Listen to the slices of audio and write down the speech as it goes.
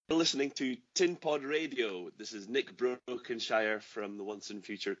listening to Tin Pod Radio. This is Nick Brokenshire from the Once and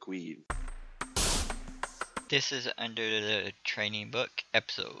Future Queen. This is Under the Training Book,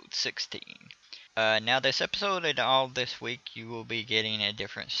 episode 16. Now this episode and all this week, you will be getting a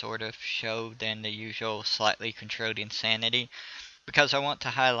different sort of show than the usual slightly controlled insanity, because I want to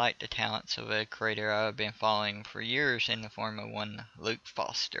highlight the talents of a creator I've been following for years in the form of one Luke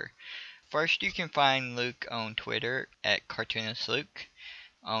Foster. First, you can find Luke on Twitter at CartoonistLuke,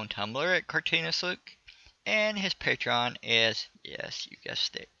 on Tumblr at CartoonistLuke, and his Patreon is, yes, you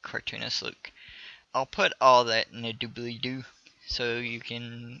guessed it, CartoonistLuke. I'll put all that in the doobly-doo, so you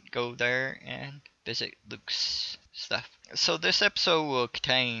can go there and visit Luke's stuff. So this episode will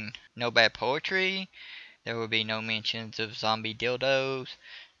contain no bad poetry, there will be no mentions of zombie dildos,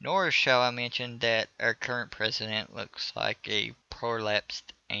 nor shall I mention that our current president looks like a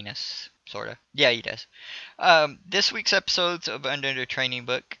prolapsed anus, sorta. Yeah, he does. This week's episodes of Under the Training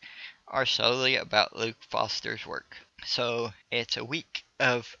Book are solely about Luke Foster's work. So it's a week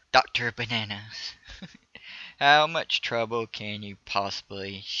of Dr. Bananas. How much trouble can you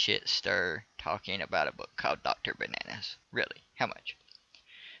possibly shit stir talking about a book called Dr. Bananas? Really, how much?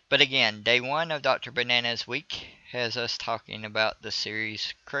 But again, day one of Dr. Bananas week has us talking about the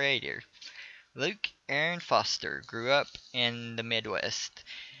series creator. Luke Aaron Foster grew up in the Midwest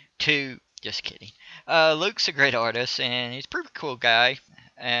just kidding. Luke's a great artist and he's a pretty cool guy,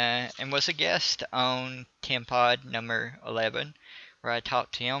 and was a guest on Tin Pod number 11, where I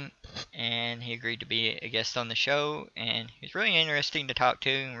talked to him, and he agreed to be a guest on the show, and he's really interesting to talk to,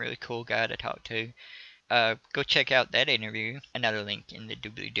 and a really cool guy to talk to. Go check out that interview, another link in the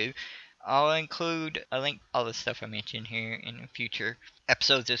doobly-doo. I'll include a link to all the stuff I mentioned here in future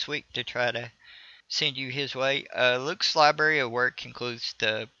episodes this week to try to send you his way. Luke's library of work includes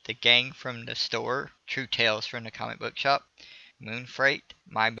the gang from the store, True Tales from the comic book shop, Moon Freight,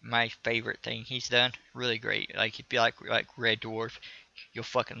 my favorite thing he's done, really great. Like if you like Red Dwarf, you'll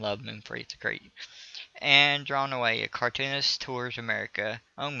fucking love Moon Freight. It's great. And Drawn Away, a cartoonist tours America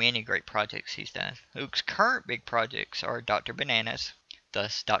on many great projects he's done. Luke's current big projects are Dr. Bananas,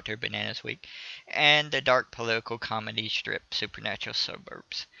 thus Dr. Bananas Week, and the dark political comedy strip Supernatural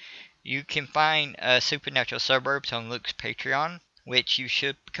Suburbs. You can find Supernatural Suburbs on Luke's Patreon, which you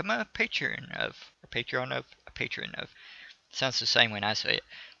should become a patron of. Sounds the same when I say it.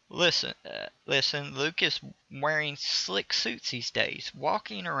 Listen, Luke is wearing slick suits these days,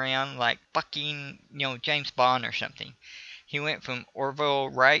 walking around like fucking, James Bond or something. He went from Orville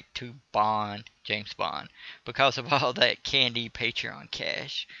Wright to Bond, James Bond, because of all that candy Patreon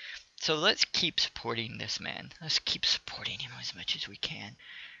cash. So let's keep supporting this man. Let's keep supporting him as much as we can.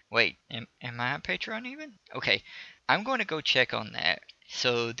 Wait, am I on Patreon even? Okay, I'm going to go check on that.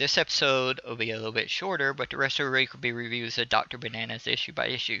 So this episode will be a little bit shorter, but the rest of the week will be reviews of Dr. Bananas issue by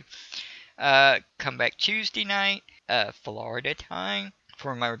issue. Come back Tuesday night, Florida time,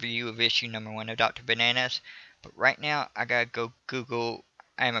 for my review of issue number 1 of Dr. Bananas. But right now, I gotta go Google,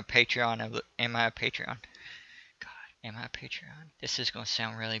 am I a Patreon? God, am I a Patreon? This is gonna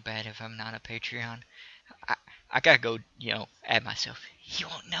sound really bad if I'm not a Patreon. I gotta go, add myself. You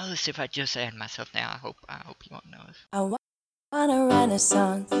won't notice if I just add myself now. I hope you won't notice. I want a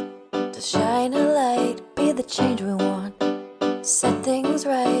renaissance to shine a light, be the change we want, set things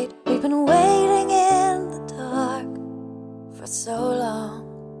right. We've been waiting in the dark for so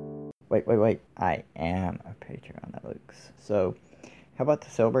long. Wait. I am a Patreon, that looks. So, how about to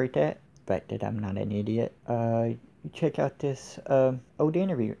celebrate that? The fact that I'm not an idiot. You check out this old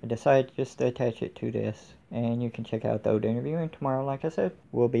interview. I decided just to attach it to this. And you can check out the old interview. And tomorrow, like I said,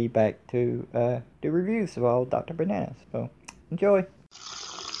 we'll be back to do reviews of all Dr. Bananas. So, enjoy.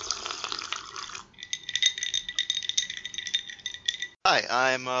 Hi,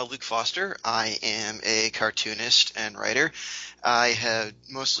 I'm Luke Foster. I am a cartoonist and writer. I have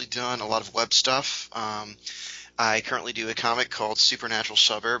mostly done a lot of web stuff. I currently do a comic called Supernatural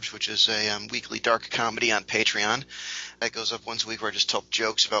Suburbs, which is a weekly dark comedy on Patreon. That goes up once a week where I just tell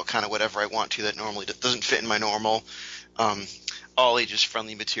jokes about kind of whatever I want to that normally doesn't fit in my normal all ages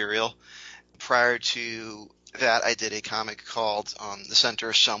friendly material. Prior to that, I did a comic called The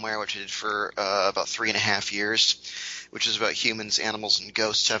Center Somewhere, which I did for about 3.5 years, which is about humans, animals, and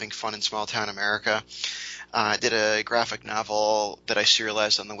ghosts having fun in small-town America. I did a graphic novel that I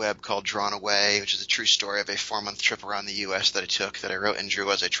serialized on the web called Drawn Away, which is a true story of a 4-month trip around the U.S. that I took, that I wrote and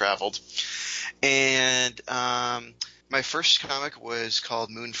drew as I traveled. And my first comic was called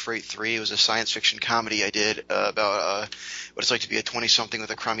Moon Freight 3. It was a science fiction comedy I did about what it's like to be a 20-something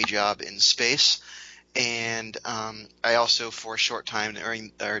with a crummy job in space. And I also, for a short time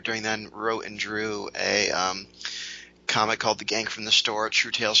during then, wrote and drew a comic called The Gang from the Store,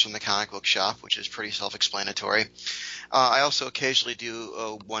 True Tales from the Comic Book Shop, which is pretty self-explanatory. I also occasionally do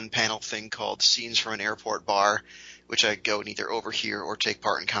a one-panel thing called Scenes from an Airport Bar, which I go and either overhear or take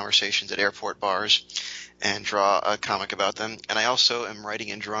part in conversations at airport bars and draw a comic about them. And I also am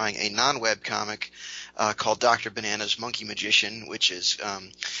writing and drawing a non-web comic called Dr. Banana's Monkey Magician, which is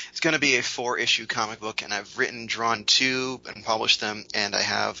it's going to be a 4-issue comic book, and I've written, drawn 2, and published them, and I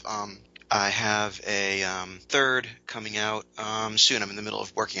have a third coming out soon. I'm in the middle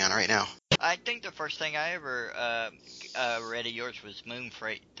of working on it right now. I think the first thing I ever read of yours was Moon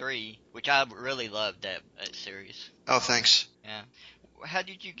Freight 3, which I really loved that series. Oh, thanks. Yeah. How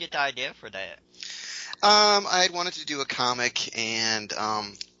did you get the idea for that? I had wanted to do a comic, and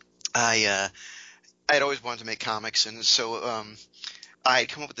I had always wanted to make comics, and so I had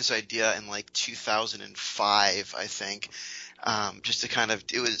come up with this idea in like 2005, I think. Just to kind of,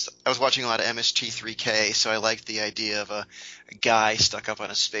 I was watching a lot of MST3K, so I liked the idea of a guy stuck up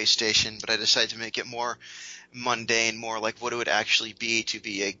on a space station, but I decided to make it more mundane, more like what it would actually be to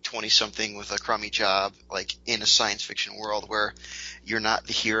be a 20-something with a crummy job, like in a science fiction world where you're not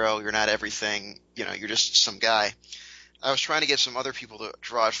the hero, you're not everything, you're just some guy. I was trying to get some other people to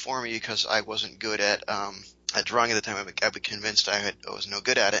draw it for me because I wasn't good at drawing at the time. I'd be convinced I was no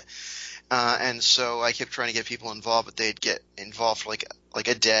good at it. And so I kept trying to get people involved, but they'd get involved for like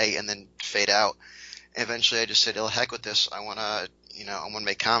a day and then fade out. Eventually I just said, "Oh, heck with this. I want to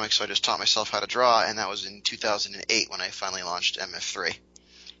make comics." So I just taught myself how to draw, and that was in 2008 when I finally launched MF3.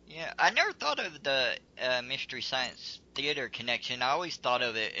 Yeah, I never thought of the Mystery Science Theater connection. I always thought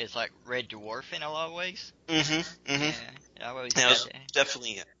of it as like Red Dwarf in a lot of ways. Mm-hmm. Mm-hmm. Yeah, I always it was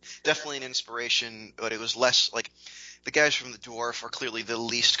definitely an inspiration, but it was less like the guys from the Dwarf are clearly the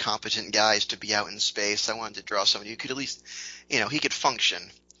least competent guys to be out in space. I wanted to draw somebody who could at least, he could function,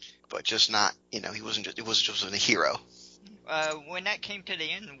 but just not, it wasn't just a hero. When that came to the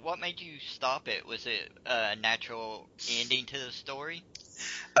end, what made you stop it? Was it a natural ending to the story?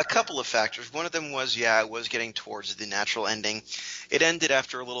 A couple of factors. One of them was, I was getting towards the natural ending. It ended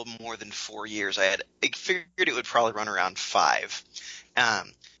after a little more than 4 years. I figured it would probably run around 5.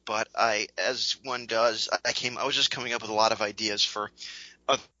 But as one does, I was just coming up with a lot of ideas for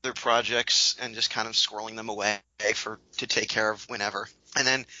other projects and just kind of squirreling them away to take care of whenever. And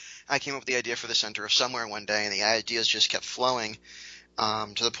then I came up with the idea for the Center of Somewhere one day, and the ideas just kept flowing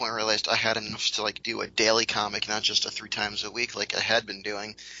to the point where I realized I had enough to do a daily comic, not just a 3 times a week like I had been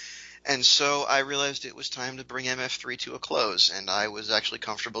doing. And so I realized it was time to bring MF3 to a close, and I was actually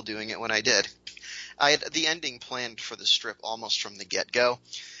comfortable doing it when I did. I had the ending planned for the strip almost from the get-go.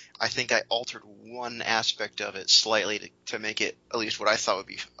 I think I altered one aspect of it slightly to make it at least what I thought would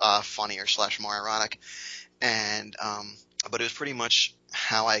be funnier / more ironic, and but it was pretty much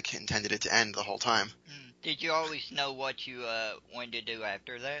how I intended it to end the whole time. Did you always know what you wanted to do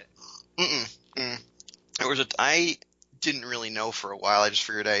after that? I didn't really know for a while. I just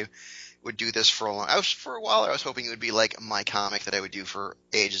figured I would do this for a long. For a while, I was hoping it would be like my comic that I would do for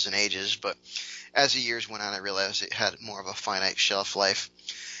ages and ages. But as the years went on, I realized it had more of a finite shelf life,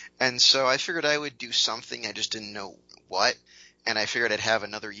 and so I figured I would do something. I just didn't know what, and I figured I'd have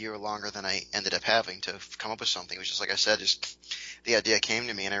another year longer than I ended up having to come up with something. It was just like I said, just the idea came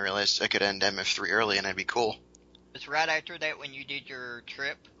to me, and I realized I could end MF3 early, and I'd be cool. Was right after that when you did your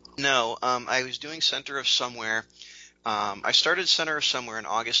trip? No, I was doing Center of Somewhere. I started Center of Somewhere in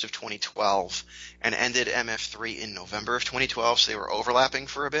August of 2012 and ended MF3 in November of 2012, so they were overlapping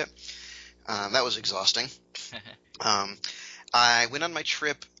for a bit. That was exhausting. I went on my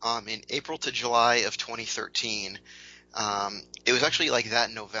trip in April to July of 2013. It was actually like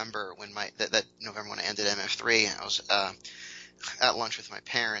that November when that November when I ended MF3. I was at lunch with my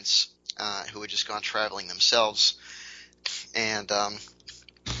parents, who had just gone traveling themselves, and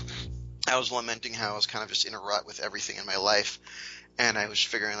I was lamenting how I was kind of just in a rut with everything in my life, and I was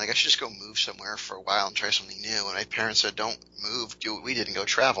figuring I should just go move somewhere for a while and try something new. And my parents said, "Don't move, do what we did and go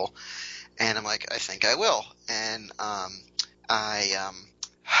travel." And I'm like, I think I will. And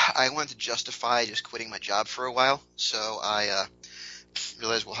I wanted to justify just quitting my job for a while, so I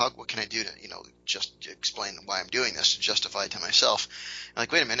realized, well, what can I do to just explain why I'm doing this, to justify it to myself? I'm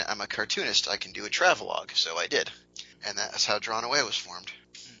like, wait a minute, I'm a cartoonist, I can do a travelogue. So I did, and that's how Drawn Away was formed.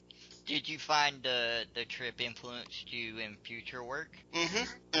 Did you find the trip influenced you in future work?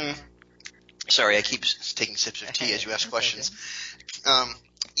 Sorry, I keep taking sips of tea as you ask questions.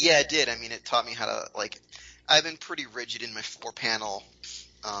 Yeah, it did. I mean, it taught me how to, I've been pretty rigid in my 4-panel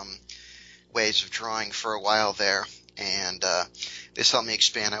ways of drawing for a while there, and this helped me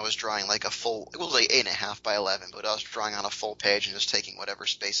expand. I was drawing it was 8.5 by 11, but I was drawing on a full page and just taking whatever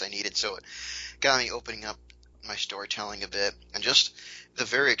space I needed, so it got me opening up my storytelling a bit, and just the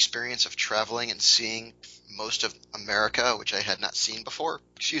very experience of traveling and seeing most of America, which I had not seen before,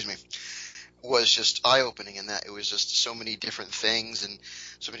 was just eye-opening in that it was just so many different things and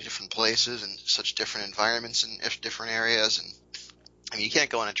so many different places and such different environments and different areas. And I mean, you can't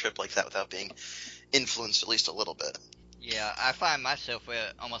go on a trip like that without being influenced at least a little bit. Yeah, I find myself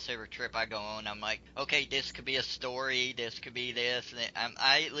with almost every trip I go on, I'm like, okay, this could be a story, this could be this, and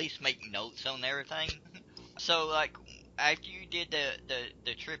I at least make notes on everything. So, like, after you did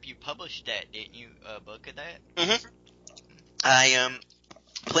the trip, you published that, didn't you? A book of that? Mm-hmm. I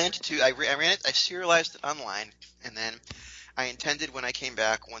planned to. I ran it. I serialized it online, and then I intended when I came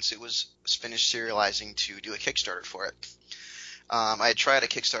back, once it was finished serializing, to do a Kickstarter for it. I had tried a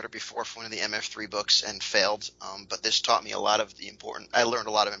Kickstarter before for one of the MF3 books and failed, but this taught me a lot of I learned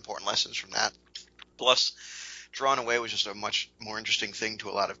a lot of important lessons from that. Plus, Drawn Away was just a much more interesting thing to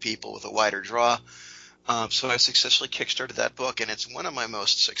a lot of people with a wider draw. So I successfully Kickstarted that book, and it's one of my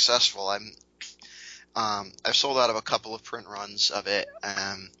most successful. I've sold out of a couple of print runs of it,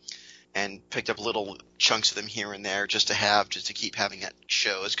 and picked up little chunks of them here and there just to keep having at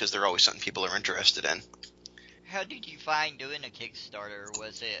shows, because they're always something people are interested in. How did you find doing a Kickstarter?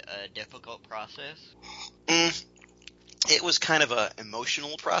 Was it a difficult process? It was kind of an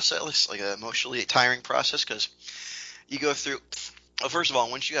emotional process, like an emotionally tiring process, because you go through. Well, first of all,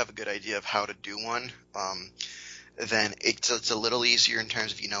 once you have a good idea of how to do one, then it's a little easier in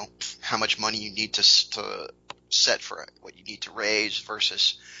terms of how much money you need to set for it, what you need to raise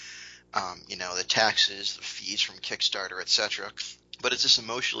versus the taxes, the fees from Kickstarter, etc. But it's just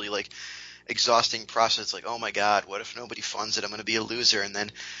emotionally exhausting process. Like, oh my God, what if nobody funds it? I'm going to be a loser. And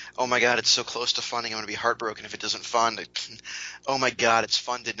then, oh my God, it's so close to funding. I'm going to be heartbroken if it doesn't fund. Oh my God, it's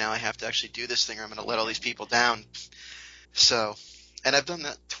funded. Now I have to actually do this thing, or I'm going to let all these people down. So, and I've done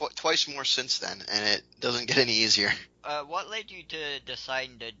that twice more since then, and it doesn't get any easier. What led you to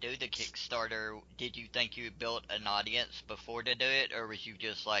deciding to do the Kickstarter? Did you think you built an audience before to do it, or was you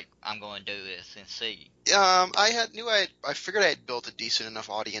just like, I'm going to do this and see? I figured I had built a decent enough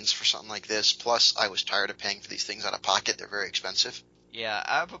audience for something like this. Plus, I was tired of paying for these things out of pocket. They're very expensive. Yeah,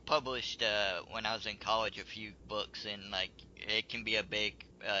 I've published when I was in college a few books, and it can be a big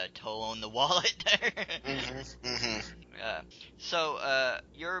toll on the wallet there. So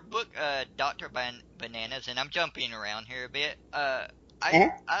your book, Dr. Bananas, and I'm jumping around here a bit. I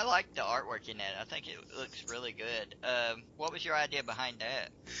like the artwork in that. I think it looks really good. What was your idea behind that?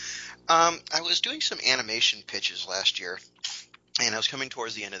 I was doing some animation pitches last year, and I was coming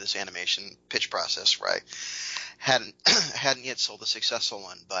towards the end of this animation pitch process where I hadn't yet sold a successful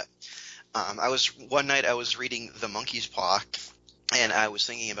one. But one night I was reading The Monkey's Paw, and I was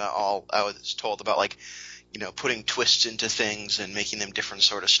thinking about I was told about putting twists into things and making them different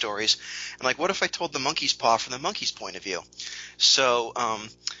sort of stories. And what if I told The Monkey's Paw from the monkey's point of view? So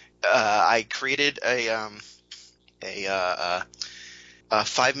I created a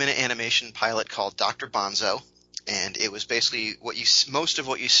 5-minute animation pilot called Dr. Bonzo, and it was basically most of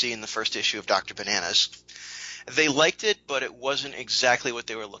what you see in the first issue of Dr. Bananas. They liked it, but it wasn't exactly what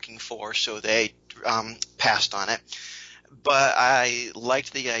they were looking for, so they passed on it. But I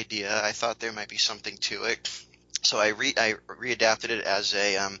liked the idea. I thought there might be something to it, so I readapted it as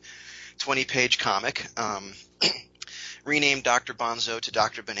a 20-page comic. Renamed Dr. Bonzo to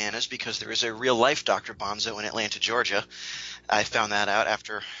Dr. Bananas because there is a real-life Dr. Bonzo in Atlanta, Georgia. I found that out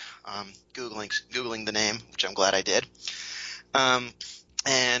after Googling the name, which I'm glad I did.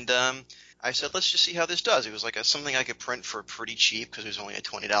 I said, let's just see how this does. It was something I could print for pretty cheap because it was only a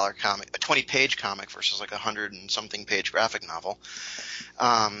 $20 comic, a 20-page comic versus 100 and something page graphic novel.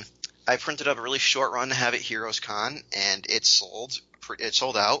 I printed up a really short run to have at Heroes Con, and it sold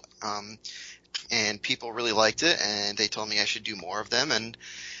out. And people really liked it, and they told me I should do more of them, and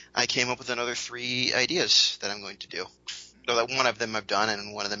I came up with another 3 ideas that I'm going to do. So that one of them I've done,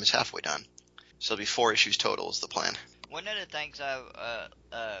 and one of them is halfway done. So it'll be 4 issues total is the plan. One of the things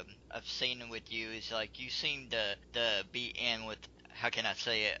I've seen with you is you seem to be in with, how can I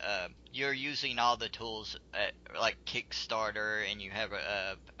say it? You're using all the tools like Kickstarter, and you have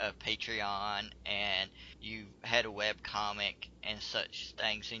a Patreon, and you had a web comic and such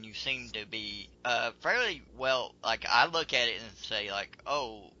things, and you seem to be fairly well. I look at it and say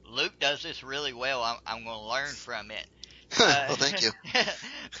oh, Luke does this really well. I'm going to learn from it. Well, thank you.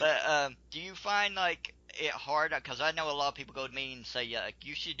 But do you find it hard? Because I know a lot of people go to me and say,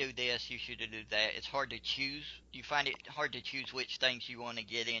 you should do this, you should do that. It's hard to choose. Do you find it hard to choose which things you want to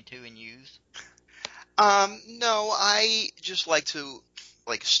get into and use? No, I just like to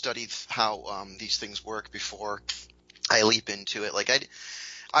study how these things work before I leap into it.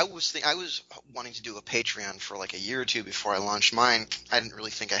 I was wanting to do a Patreon for like a year or two before I launched mine. I didn't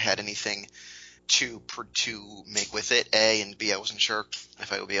really think I had anything to make with it, A, and B, I wasn't sure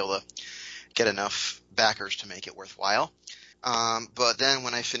if I would be able to get enough backers to make it worthwhile. But then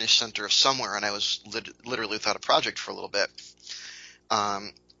when I finished Center of Somewhere and I was literally without a project for a little bit,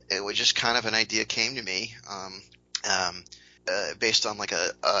 it was just kind of an idea came to me, based on like a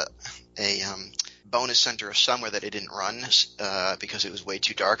bonus Center of Somewhere that I didn't run, because it was way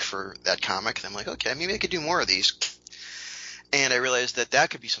too dark for that comic. And I'm like, okay, maybe I could do more of these. And I realized that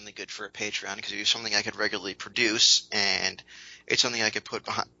could be something good for a Patreon, because it was something I could regularly produce, and it's something I could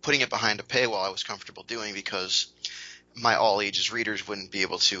putting it behind a paywall I was comfortable doing, because my all ages readers wouldn't be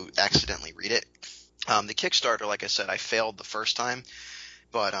able to accidentally read it. The Kickstarter, like I said, I failed the first time,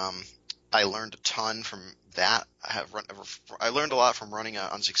 but I learned a ton from that. I learned a lot from running an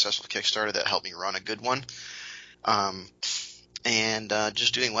unsuccessful Kickstarter that helped me run a good one. And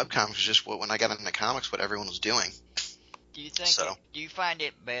just doing webcomics was just when I got into comics, what everyone was doing. Do you find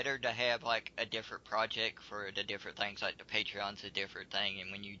it better to have like a different project for the different things, like the Patreon's a different thing,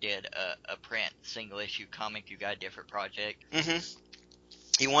 and when you did a print single issue comic, you got a different project?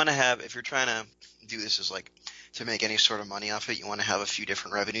 Mm-hmm. You want to have, if you're trying to do this as like to make any sort of money off it, you want to have a few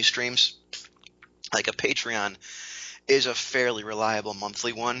different revenue streams. Like a Patreon is a fairly reliable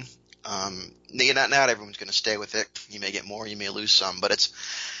monthly one. Not everyone's going to stay with it. You may get more, you may lose some, but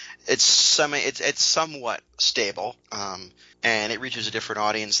it's somewhat stable, and it reaches a different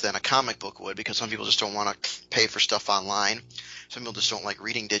audience than a comic book would, because some people just don't want to pay for stuff online. Some people just don't like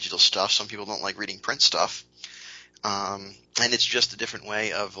reading digital stuff. Some people don't like reading print stuff. And it's just a different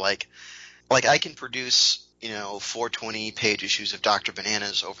way of like I can produce, 420-page issues of Dr.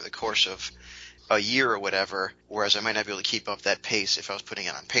 Bananas over the course of a year or whatever, whereas I might not be able to keep up that pace if I was putting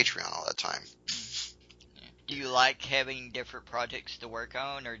it on Patreon all that time. Do you like having different projects to work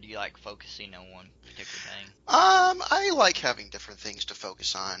on, or do you like focusing on one particular thing? I like having different things to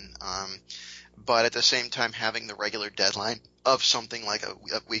focus on, but at the same time, having the regular deadline of something like a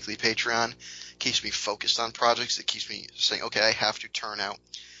weekly Patreon keeps me focused on projects. It keeps me saying, okay, I have to turn out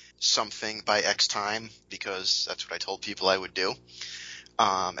something by X time, because that's what I told people I would do.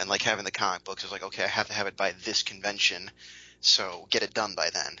 And like having the comic books is like, okay, I have to have it by this convention, so get it done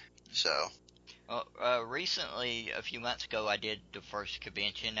by then. So. Well, recently, a few months ago, I did the first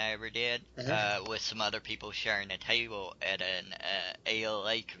convention I ever did, with some other people sharing a table at an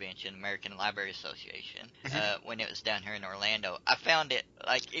ALA convention, American Library Association, when it was down here in Orlando. I found it,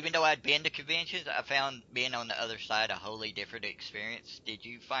 like, even though I'd been to conventions, I found being on the other side a wholly different experience. Did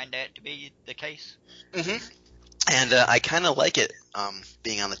you find that to be the case? Mm-hmm. And I kind of like it,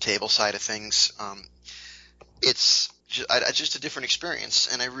 being on the table side of things. It's just a different experience,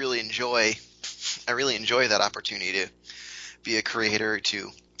 and I really enjoy that opportunity to be a creator, to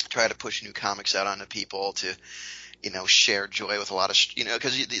try to push new comics out onto people, to share joy with a lot of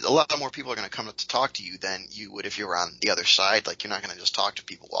because a lot more people are going to come to talk to you than you would if you were on the other side. Like, you're not going to just talk to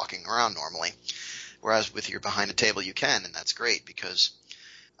people walking around normally, whereas with you're behind a table you can, and that's great because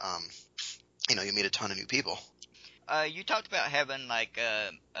you meet a ton of new people. You talked about having like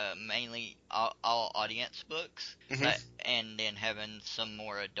mainly all audience books, and then having some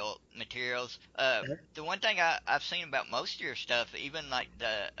more adult materials. The one thing I've seen about most of your stuff, even like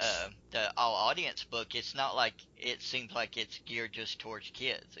the all audience book, it's not like it seems like it's geared just towards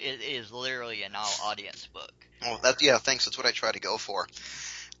kids. It is literally an all audience book. Well, thanks. That's what I try to go for.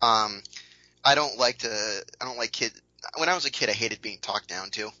 I don't like kids. When I was a kid, I hated being talked down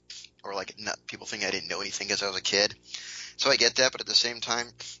to. Or like people think I didn't know anything because I was a kid. So I get that, but at the same time,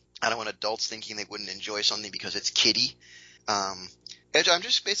 I don't want adults thinking they wouldn't enjoy something because it's kiddie. I'm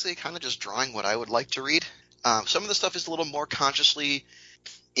just basically kind of just drawing what I would like to read. Some of the stuff is a little more consciously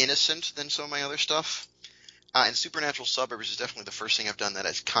innocent than some of my other stuff. And Supernatural Suburbs is definitely the first thing I've done that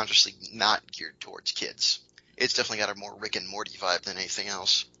is consciously not geared towards kids. It's definitely got a more Rick and Morty vibe than anything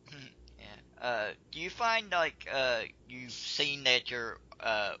else. Do you find like you've seen that your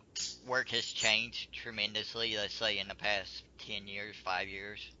work has changed tremendously, let's say in the past 10 years, 5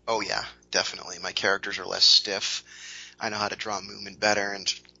 years? Oh yeah, definitely. My characters are less stiff. I know how to draw movement better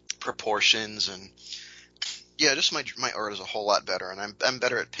and proportions, and yeah, just my art is a whole lot better, and I'm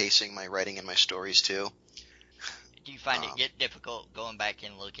better at pacing my writing and my stories too. Do you find it get difficult going back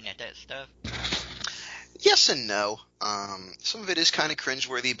and looking at that stuff? Yes and no. Some of it is kind of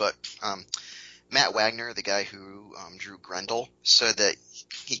cringeworthy, but Matt Wagner, the guy who drew Grendel, said that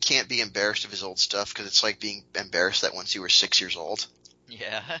he can't be embarrassed of his old stuff because it's like being embarrassed that once you were 6 years old.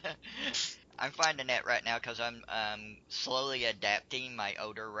 Yeah. I'm finding that right now because I'm slowly adapting my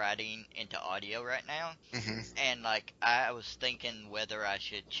older writing into audio right now. Hmm. And like I was thinking whether I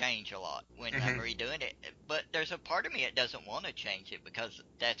should change a lot when I'm Hmm. redoing it, but there's a part of me that doesn't want to change it because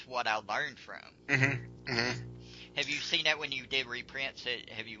that's what I learned from. Hmm. Hmm. Have you seen that when you did reprints?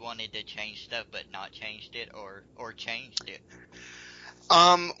 Have you wanted to change stuff but not changed it, or changed it?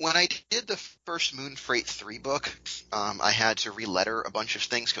 When I did the first Moon Freight 3 book, I had to re-letter a bunch of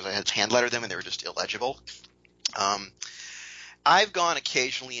things because I had to hand-letter them and they were just illegible. I've gone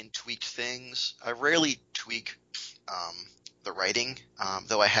occasionally and tweaked things. I rarely tweak the writing,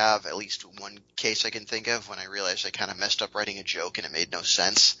 though I have at least one case I can think of when I realized I kind of messed up writing a joke and it made no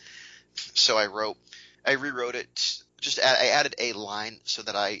sense. So I rewrote it. I added a line so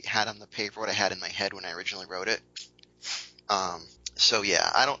that I had on the paper what I had in my head when I originally wrote it. So yeah,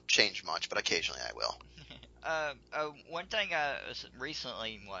 I don't change much, but occasionally I will. One thing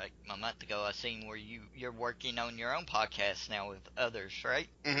recently, like a month ago, I seen where you're working on your own podcast now with others, right?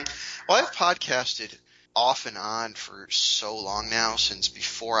 Mm-hmm. Well, I've podcasted off and on for so long now, since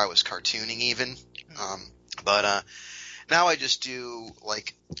before I was cartooning even. But now I just do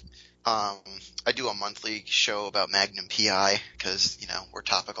I do a monthly show about Magnum PI because we're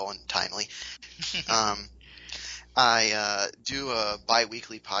topical and timely. I do a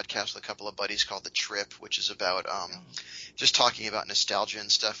bi-weekly podcast with a couple of buddies called The Trip, which is about just talking about nostalgia and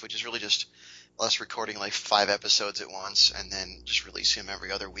stuff, which is really just us recording like 5 episodes at once and then just releasing them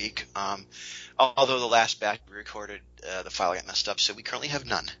every other week. Although the last batch we recorded, the file got messed up, so we currently have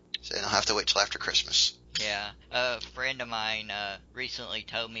none. So I'll have to wait till after Christmas. Yeah, a friend of mine recently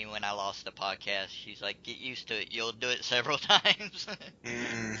told me when I lost the podcast, she's like, get used to it, you'll do it several times.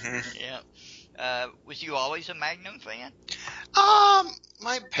 Mm-hmm. Yeah. Was you always a Magnum fan?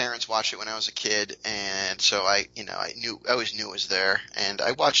 My parents watched it when I was a kid, and so I always knew it was there, and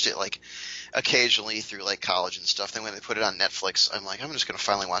I watched it like occasionally through like college and stuff. Then when they put it on Netflix, I'm like, I'm just gonna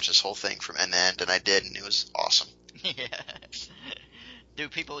finally watch this whole thing from end to end, and I did, and it was awesome. Yeah. Do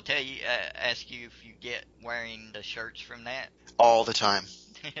people ask you if you get wearing the shirts from that? All the time.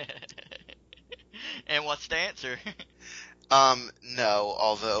 And what's the answer? No,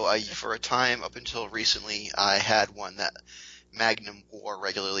 although for a time up until recently, I had one that Magnum wore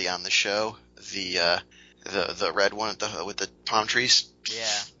regularly on the show, the red one with the palm trees.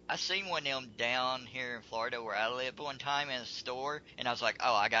 Yeah, I seen one of them down here in Florida where I live one time in a store, and I was like,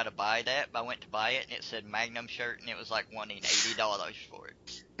 oh, I gotta buy that. But I went to buy it, and it said Magnum shirt, and it was like wanting $80 for it.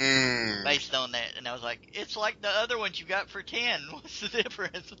 Based on that, and I was like, it's like the other ones you got for 10. What's the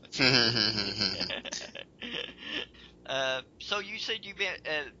difference? So you said you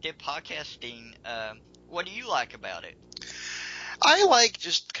did podcasting. What do you like about it? I like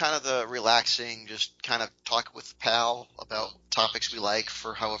just kind of the relaxing, just kind of talk with pal about topics we like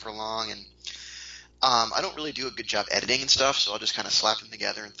for however long, and I don't really do a good job editing and stuff, so I'll just kind of slap them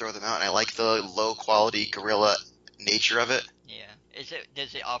together and throw them out, and I like the low quality guerrilla nature of it. Yeah.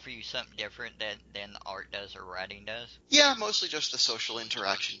 Does it offer you something different than the art does or writing does? Yeah, mostly just the social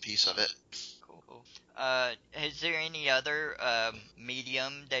interaction piece of it. Cool. Is there any other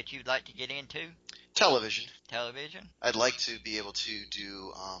medium that you'd like to get into? Television. Television? I'd like to be able to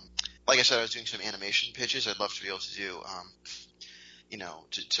do, like I said, I was doing some animation pitches. I'd love to be able to do,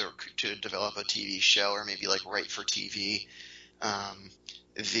 to develop a TV show or maybe like write for TV. I'd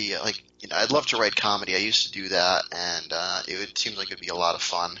love to write comedy. I used to do that, and it seems like it'd be a lot of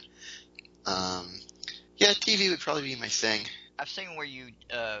fun. Yeah, TV would probably be my thing. I've seen where you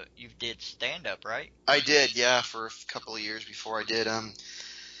did stand up, right? I did, yeah, for a couple of years before I did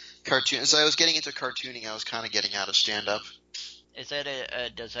cartoon. As I was getting into cartooning, I was kind of getting out of stand up. Is that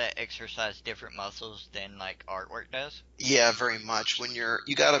does that exercise different muscles than like artwork does? Yeah, very much. When you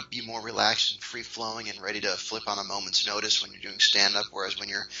gotta be more relaxed and free flowing and ready to flip on a moment's notice when you're doing stand up, whereas when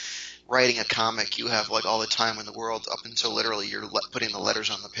you're writing a comic, you have like all the time in the world up until literally you're putting the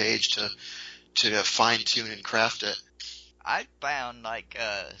letters on the page to fine tune and craft it. I found like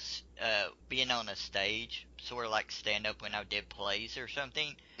being on a stage, sort of like stand up when I did plays or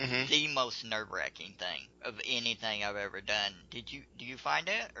something, the most nerve wracking thing of anything I've ever done. Do you find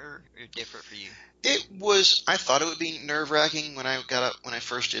that or different for you? It was. I thought it would be nerve wracking when I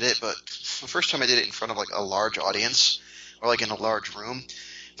first did it, but the first time I did it in front of like a large audience or like in a large room,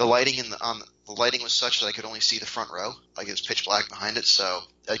 the lighting the lighting was such that I could only see the front row, like it was pitch black behind it, so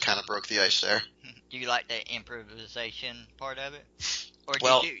that kind of broke the ice there. Do you like the improvisation part of it? Or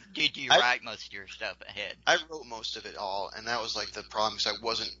did you write most of your stuff ahead? I wrote most of it all, and that was like the problem because I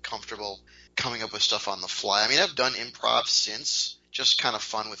wasn't comfortable coming up with stuff on the fly. I mean, I've done improv since, just kind of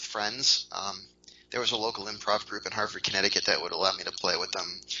fun with friends. There was a local improv group in Hartford, Connecticut that would allow me to play with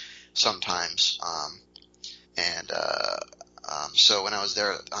them sometimes. So when I was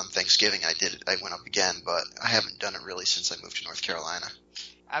there on Thanksgiving, I went up again, but I haven't done it really since I moved to North Carolina.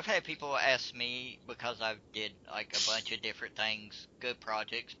 I've had people ask me, because I did like a bunch of different things, good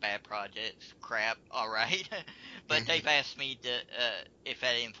projects, bad projects, crap, alright, but they've asked me if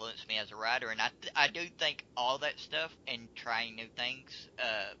that influenced me as a writer, and I do think all that stuff and trying new things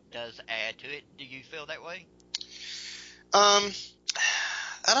does add to it. Do you feel that way? I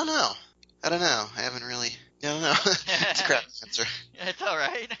don't know. I haven't really. I don't know. It's a crap answer. It's all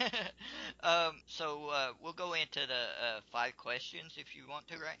right. So we'll go into the 5 questions if you want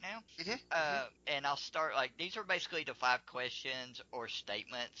to right now. And I'll start these are basically the 5 questions or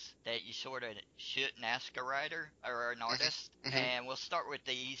statements that you sort of shouldn't ask a writer or an artist. And we'll start with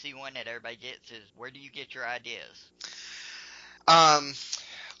the easy one that everybody gets is, where do you get your ideas?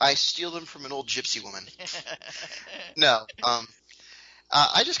 I steal them from an old gypsy woman. No.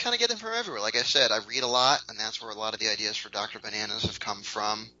 I just kind of get them from everywhere. Like I said, I read a lot, and that's where a lot of the ideas for Dr. Bananas have come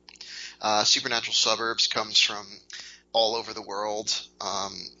from. Supernatural Suburbs comes from all over the world.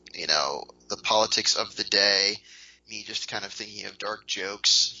 The politics of the day, me just kind of thinking of dark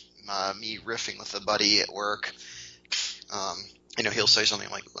jokes, me riffing with a buddy at work. He'll say something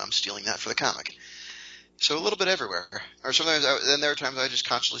like, I'm stealing that for the comic. So a little bit everywhere. Or sometimes, then there are times I just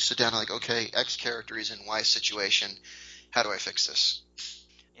consciously sit down and okay, X character is in Y situation. How do I fix this?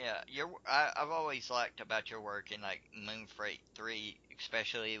 Yeah, I've always liked about your work in Moon Freight 3,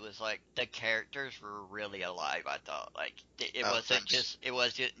 especially, was the characters were really alive. I thought it wasn't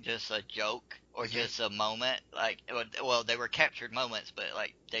just a joke or just a moment. They were captured moments, but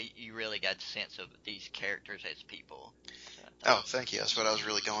you really got the sense of these characters as people. Oh, thank you. That's what I was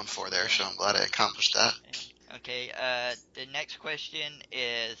really going for there. So I'm glad I accomplished that. Okay, the next question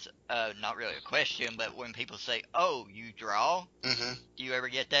is not really a question, but when people say, "Oh, you draw," do you ever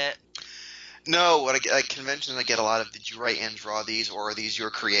get that? No, at conventions I get a lot of, "Did you write and draw these, or are these your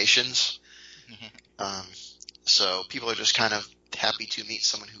creations?" So people are just kind of happy to meet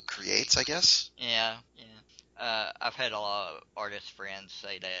someone who creates, I guess. Yeah. I've had a lot of artist friends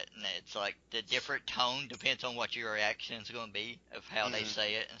say that, and it's the different tone depends on what your reaction is going to be of how they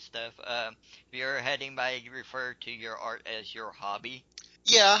say it and stuff. Have you ever had anybody refer to your art as your hobby?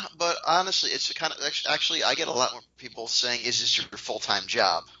 Yeah, but honestly, it's kind of actually I get a lot more people saying, "Is this your full-time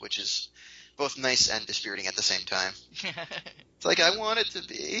job?" Which is both nice and dispiriting at the same time. It's I want it to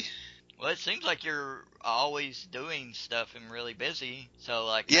be. Well, it seems like you're always doing stuff and really busy.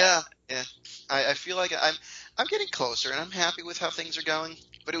 So yeah. I feel like I'm getting closer, and I'm happy with how things are going.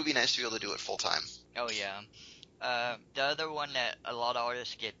 But it would be nice to be able to do it full time. Oh yeah. The other one that a lot of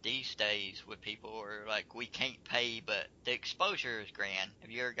artists get these days with people are we can't pay, but the exposure is grand.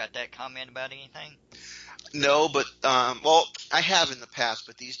 Have you ever got that comment about anything? No, but I have in the past,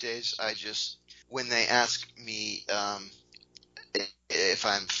 but these days when they ask me if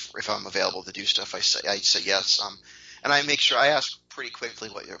I'm available to do stuff, I say yes. And I make sure I ask pretty quickly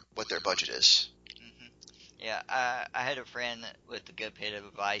what their budget is. Yeah, I had a friend with a good bit of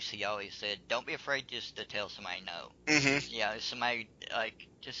advice. He always said, "Don't be afraid just to tell somebody no." Yeah, somebody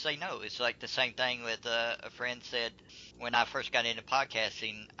just say no. It's the same thing with a friend said when I first got into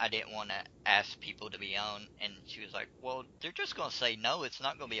podcasting, I didn't want to ask people to be on, and she was like, "Well, they're just gonna say no. It's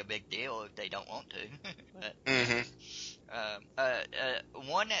not gonna be a big deal if they don't want to." But,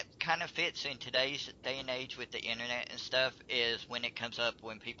 one that kind of fits in today's day and age with the internet and stuff is when it comes up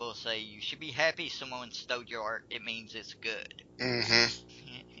when people say you should be happy someone stole your art, it means it's good.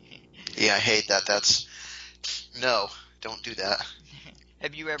 Yeah, I hate that. No, don't do that.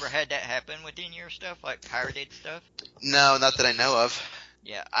 Have you ever had that happen within your stuff, pirated stuff? No, not that I know of.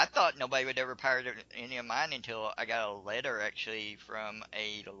 Yeah, I thought nobody would ever pirate any of mine until I got a letter actually from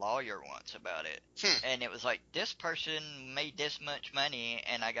a lawyer once about it. And it was this person made this much money,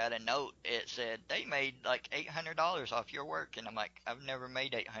 and I got a note. It said they made $800 off your work, and I'm I've never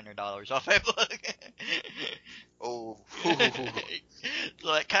made $800 off that book. Oh,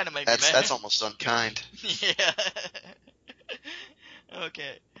 so that kind of made me mad. That's almost unkind. Yeah.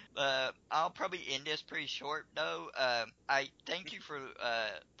 Okay. I'll probably end this pretty short though. I thank you for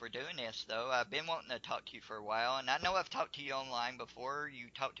doing this though. I've been wanting to talk to you for a while, and I know I've talked to you online before. You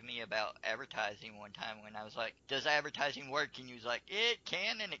talked to me about advertising one time when I was like, "Does advertising work?" And you was like, "It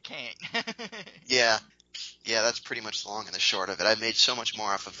can and it can't." Yeah, that's pretty much the long and the short of it. I've made so much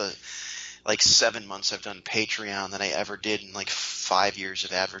more off of the 7 months I've done Patreon than I ever did in 5 years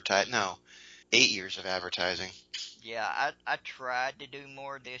of 8 years of advertising. Yeah, I tried to do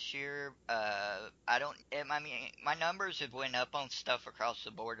more this year. I don't. I mean, my numbers have went up on stuff across the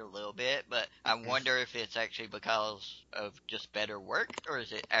board a little bit, but I wonder if it's actually because of just better work, or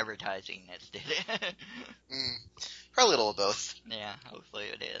is it advertising that's did it? Probably a little of both. Yeah, hopefully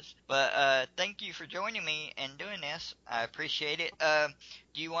it is. But thank you for joining me and doing this. I appreciate it.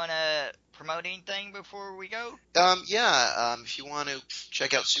 Do you want to promote anything before we go? If you want to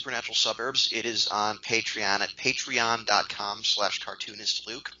check out Supernatural Suburbs, it is on Patreon at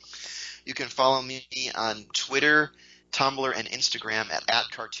patreon.com/cartoonistluke. You can follow me on Twitter, Tumblr, and Instagram at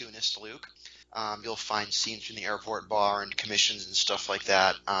 @cartoonistluke. You'll find scenes from the airport bar and commissions and stuff like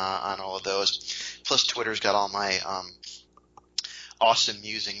that on all of those. Plus, Twitter's got all my awesome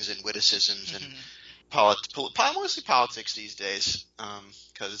musings and witticisms and mostly politics these days,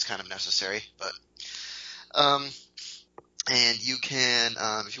 because it's kind of necessary. But and you can,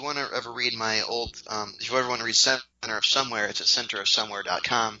 if you want to ever read my old, if you ever want to read Center of Somewhere, it's at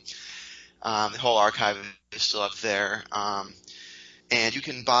centerofsomewhere.com. The whole archive is still up there. And you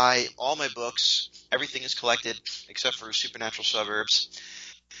can buy all my books. Everything is collected except for Supernatural Suburbs.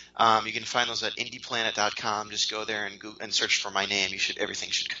 You can find those at indieplanet.com. Just go there and search for my name.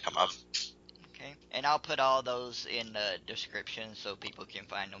 Everything should come up. Okay, and I'll put all those in the description so people can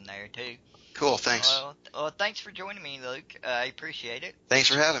find them there too. Cool, thanks. Well, thanks for joining me, Luke. I appreciate it. Thanks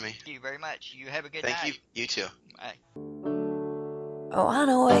for having me. Thank you very much. You have a good night. Thank you. You too. Bye. Oh, an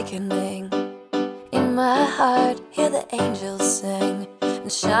awakening in my heart. Hear the angels sing and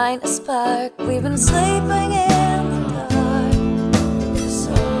shine a spark. We've been sleeping in the dark for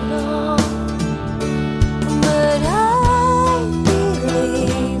so long, but I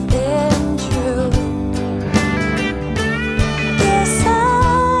believe in truth. Yes,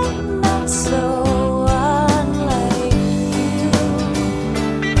 I'm not so unlike you,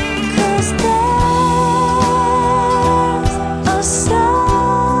 'cause there's a sound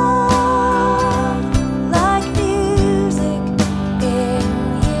like music in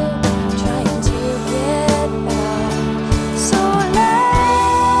you, trying to get out. So let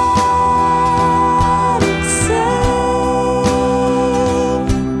it sing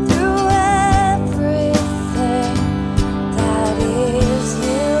through everything that is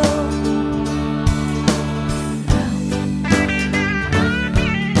you.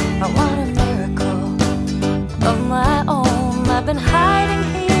 I want a miracle of my own. I've been hiding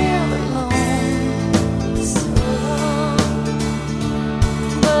here alone so long,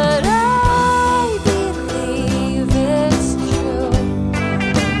 but I believe it's true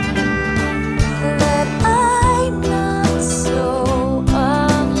that I'm not so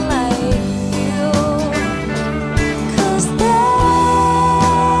unlike you, 'cause there's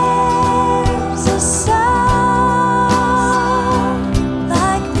a sound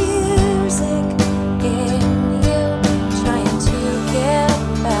like music in you, trying to get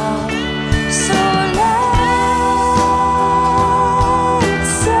out. So let's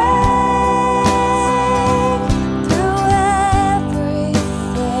sing through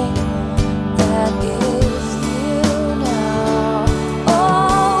everything that is you now.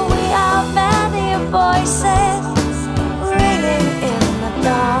 Oh, we are many voices ringing in the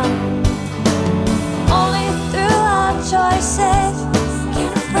dark. Only through our choices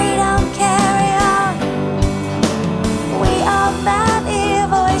can freedom carry on. We are many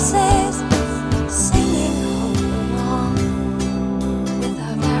voices singing along with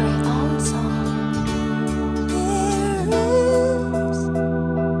our very own song. There is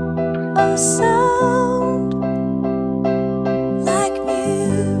a sound